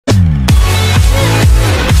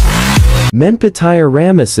Menptah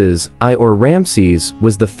Ramses I or Ramses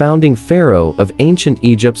was the founding pharaoh of ancient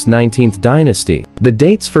Egypt's 19th dynasty. The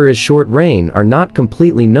dates for his short reign are not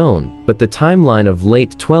completely known, but the timeline of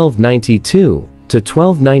late 1292 to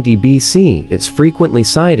 1290 BC is frequently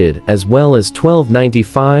cited, as well as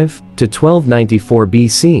 1295 to 1294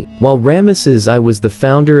 BC. While Ramses I was the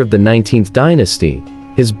founder of the 19th dynasty,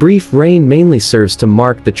 his brief reign mainly serves to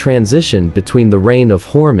mark the transition between the reign of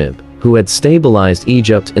Hormizd, who had stabilized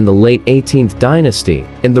Egypt in the late 18th dynasty,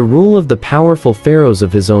 and the rule of the powerful pharaohs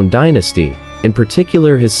of his own dynasty, in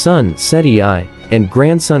particular his son Seti I and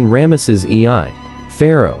grandson Ramses I.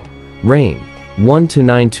 Pharaoh. Reign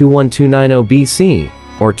 129 to 1290 BC,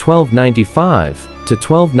 or 1295 to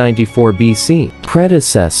 1294 BC.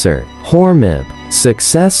 Predecessor, Hormizd.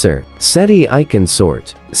 Successor, Seti I.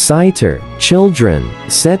 Consort, Phychter. Children,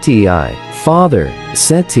 Seti I. Father,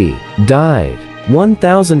 Seti, died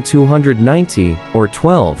 1290 or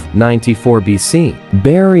 1294 BC.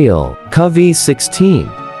 Burial, Kv 16.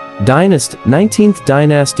 19th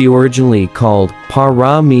dynasty, originally called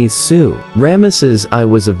Ramses I. Ramses I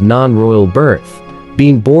was of non-royal birth,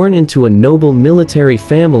 being born into a noble military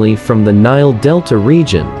family from the Nile Delta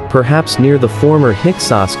region, perhaps near the former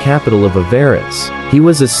Hyksos capital of Avaris. He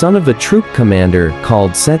was a son of a troop commander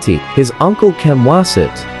called Seti. His uncle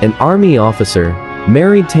Khemwaset, an army officer,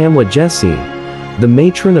 married Tamwa-Jessi, the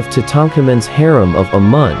matron of Tutankhamun's harem of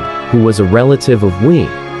Amun, who was a relative of We,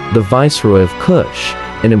 the viceroy of Kush,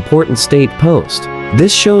 an important state post.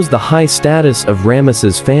 This shows the high status of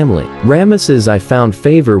Ramses' family. Ramses I found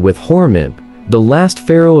favor with Hormizd, the last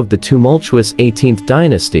pharaoh of the tumultuous 18th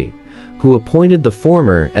dynasty, who appointed the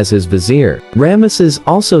former as his vizier. Ramses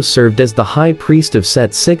also served as the high priest of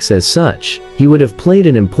Set VI. As such, he would have played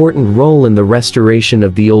an important role in the restoration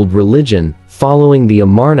of the old religion, following the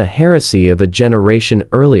Amarna heresy of a generation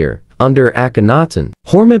earlier, under Akhenaten.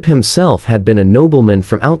 Hormizd himself had been a nobleman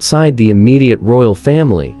from outside the immediate royal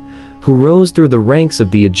family, who rose through the ranks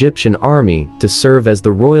of the Egyptian army to serve as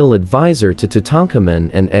the royal advisor to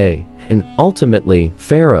Tutankhamun and ultimately,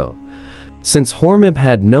 Pharaoh. Since Hormizd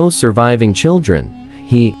had no surviving children,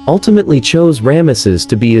 he ultimately chose Ramses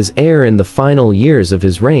to be his heir in the final years of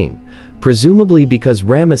his reign, presumably because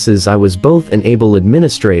Ramses I was both an able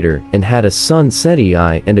administrator and had a son Seti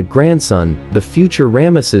I and a grandson, the future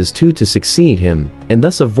Ramses II, to succeed him, and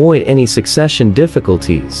thus avoid any succession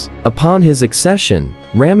difficulties. Upon his accession,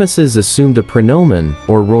 Ramses assumed a praenomen,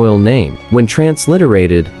 or royal name. When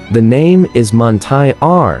transliterated, the name is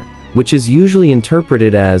Menptah, which is usually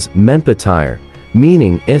interpreted as Menptah,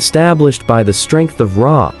 meaning established by the strength of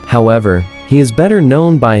Ra. However, he is better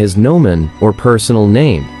known by his nomen, or personal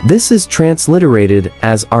name. This is transliterated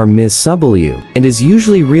as Armisubaliu, and is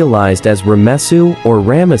usually realized as Ramesu or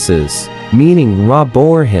Ramesses, meaning Ra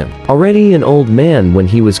bore him. Already an old man when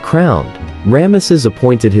he was crowned, Ramesses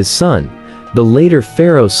appointed his son, the later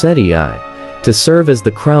pharaoh Seti I, to serve as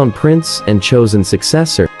the crown prince and chosen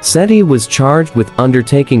successor. Seti was charged with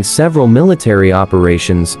undertaking several military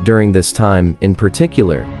operations during this time, in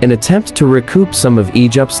particular, an attempt to recoup some of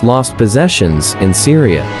Egypt's lost possessions in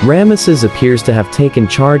Syria. Ramesses appears to have taken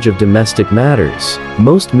charge of domestic matters.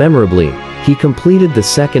 Most memorably, he completed the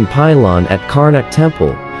second pylon at Karnak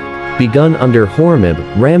Temple. Begun under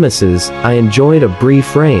Hormizd, Ramesses I enjoyed a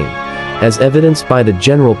brief reign, as evidenced by the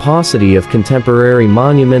general paucity of contemporary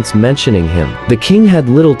monuments mentioning him. The king had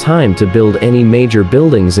little time to build any major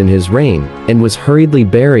buildings in his reign, and was hurriedly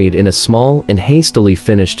buried in a small and hastily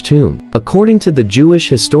finished tomb. According to the Jewish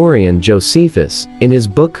historian Josephus, in his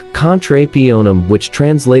book Contrapionum, which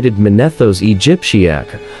translated Manetho's Egyptiac,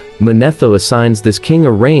 Manetho assigns this king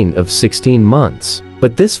a reign of 16 months.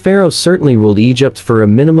 But this pharaoh certainly ruled Egypt for a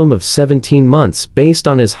minimum of 17 months based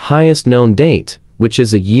on his highest known date, which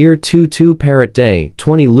is a year 22 Parrot Day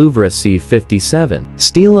 20 Louvre c. 57.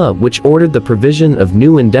 Stela, which ordered the provision of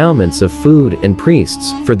new endowments of food and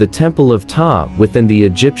priests for the Temple of Ptah within the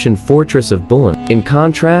Egyptian fortress of Bulan. In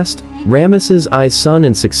contrast, Ramses I's son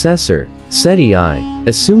and successor, Seti I,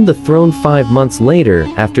 assumed the throne 5 months later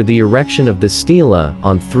after the erection of the stela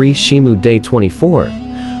on 3 Shimu Day 24,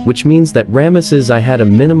 which means that Ramses I had a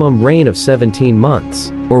minimum reign of 17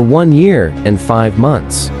 months, or 1 year and 5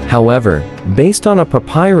 months. However, based on a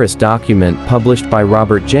papyrus document published by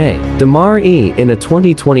Robert J. Damari in a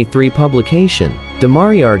 2023 publication,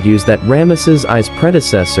 Damari argues that Ramses I's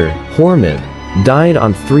predecessor, Hormizd, died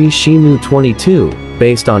on 3 Shimu 22,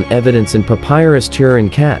 based on evidence in Papyrus Turin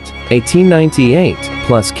Cat, 1898,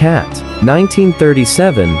 plus Cat,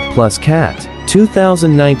 1937, plus Cat,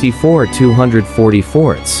 2094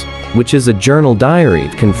 244. which is a journal diary,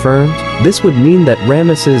 confirmed. This would mean that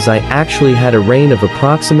Ramses I actually had a reign of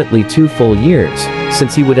approximately 2 full years,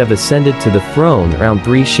 since he would have ascended to the throne around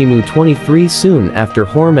 3 Shimu 23 soon after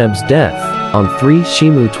Hormeb's death, on 3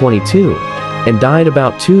 Shimu 22, and died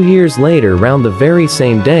about 2 years later round the very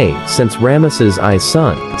same day, since Ramses I's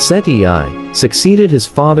son, Seti I, succeeded his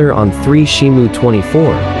father on 3 Shimu 24.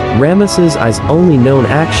 Ramses I's only known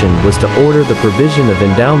action was to order the provision of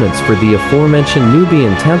endowments for the aforementioned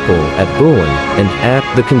Nubian temple at Bulan, and at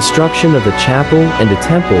the construction of a chapel and a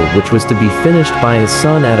temple which was to be finished by his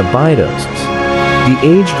son at Abydos. The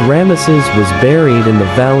aged Ramesses was buried in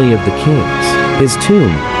the Valley of the Kings. His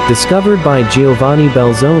tomb, discovered by Giovanni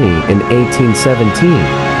Belzoni in 1817,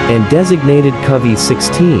 and designated Cuvée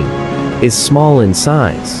 16, is small in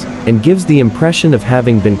size, and gives the impression of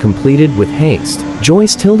having been completed with haste.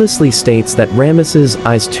 Joyce Tildesley states that Ramses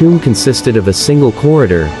I's tomb consisted of a single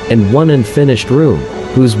corridor and one unfinished room,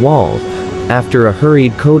 whose walls, after a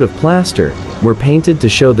hurried coat of plaster, were painted to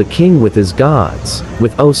show the king with his gods,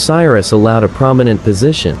 with Osiris allowed a prominent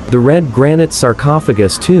position. The red granite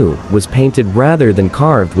sarcophagus too was painted rather than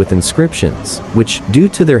carved with inscriptions, which, due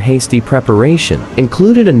to their hasty preparation,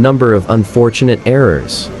 included a number of unfortunate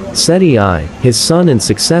errors. Seti I, his son and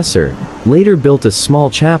successor, later built a small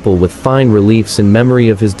chapel with fine reliefs in memory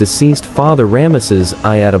of his deceased father Ramesses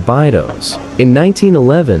I at Abydos. In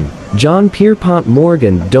 1911, John Pierpont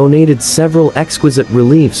Morgan donated several exquisite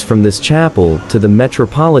reliefs from this chapel to the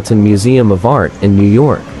Metropolitan Museum of Art in New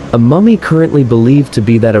York. A mummy currently believed to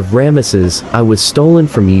be that of Ramesses I was stolen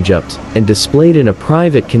from Egypt and displayed in a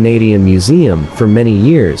private Canadian museum for many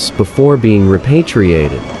years before being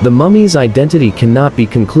repatriated. The mummy's identity cannot be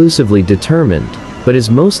conclusively determined, but is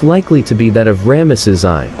most likely to be that of Ramesses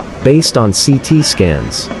I, based on CT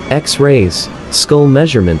scans, X-rays, skull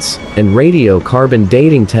measurements, and radiocarbon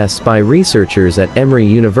dating tests by researchers at Emory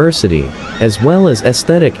University, as well as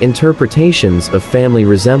aesthetic interpretations of family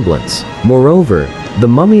resemblance. Moreover, the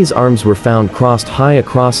mummy's arms were found crossed high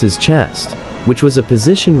across his chest, which was a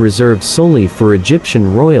position reserved solely for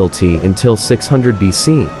Egyptian royalty until 600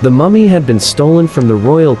 BC. The mummy had been stolen from the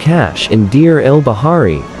royal cache in Deir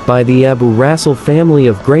el-Bahari by the Abu Rasul family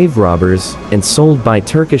of grave robbers and sold by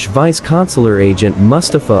Turkish vice-consular agent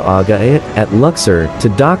Mustafa Aga at Luxor to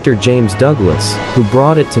Dr. James Douglas, who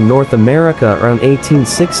brought it to North America around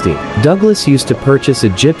 1860. Douglas used to purchase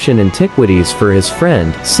Egyptian antiquities for his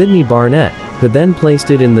friend, Sidney Barnett, who then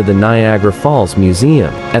placed it in the Niagara Falls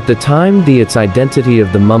Museum. At the time, its identity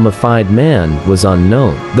of the mummified man was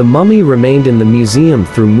unknown. The mummy remained in the museum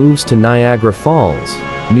through moves to Niagara Falls,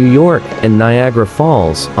 New York, and Niagara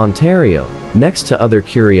Falls, Ontario, next to other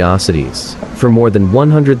curiosities. For more than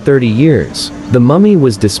 130 years, the mummy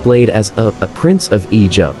was displayed as a prince of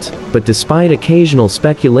Egypt, but despite occasional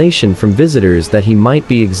speculation from visitors that he might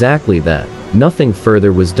be exactly that, nothing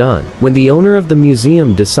further was done. When the owner of the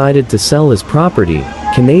museum decided to sell his property,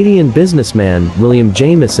 Canadian businessman William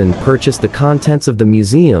Jameson purchased the contents of the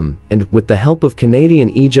museum and, with the help of Canadian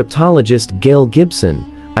Egyptologist Gail Gibson,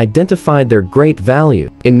 identified their great value.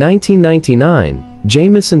 In 1999,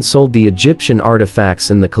 Jameson sold the Egyptian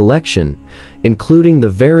artifacts in the collection, including the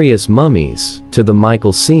various mummies, to the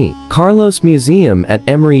Michael C. Carlos Museum at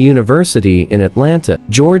Emory University in Atlanta,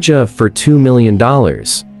 Georgia for $2 million.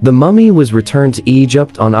 The mummy was returned to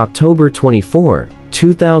Egypt on October 24,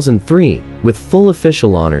 2003, with full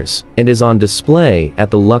official honors, and is on display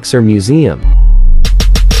at the Luxor Museum.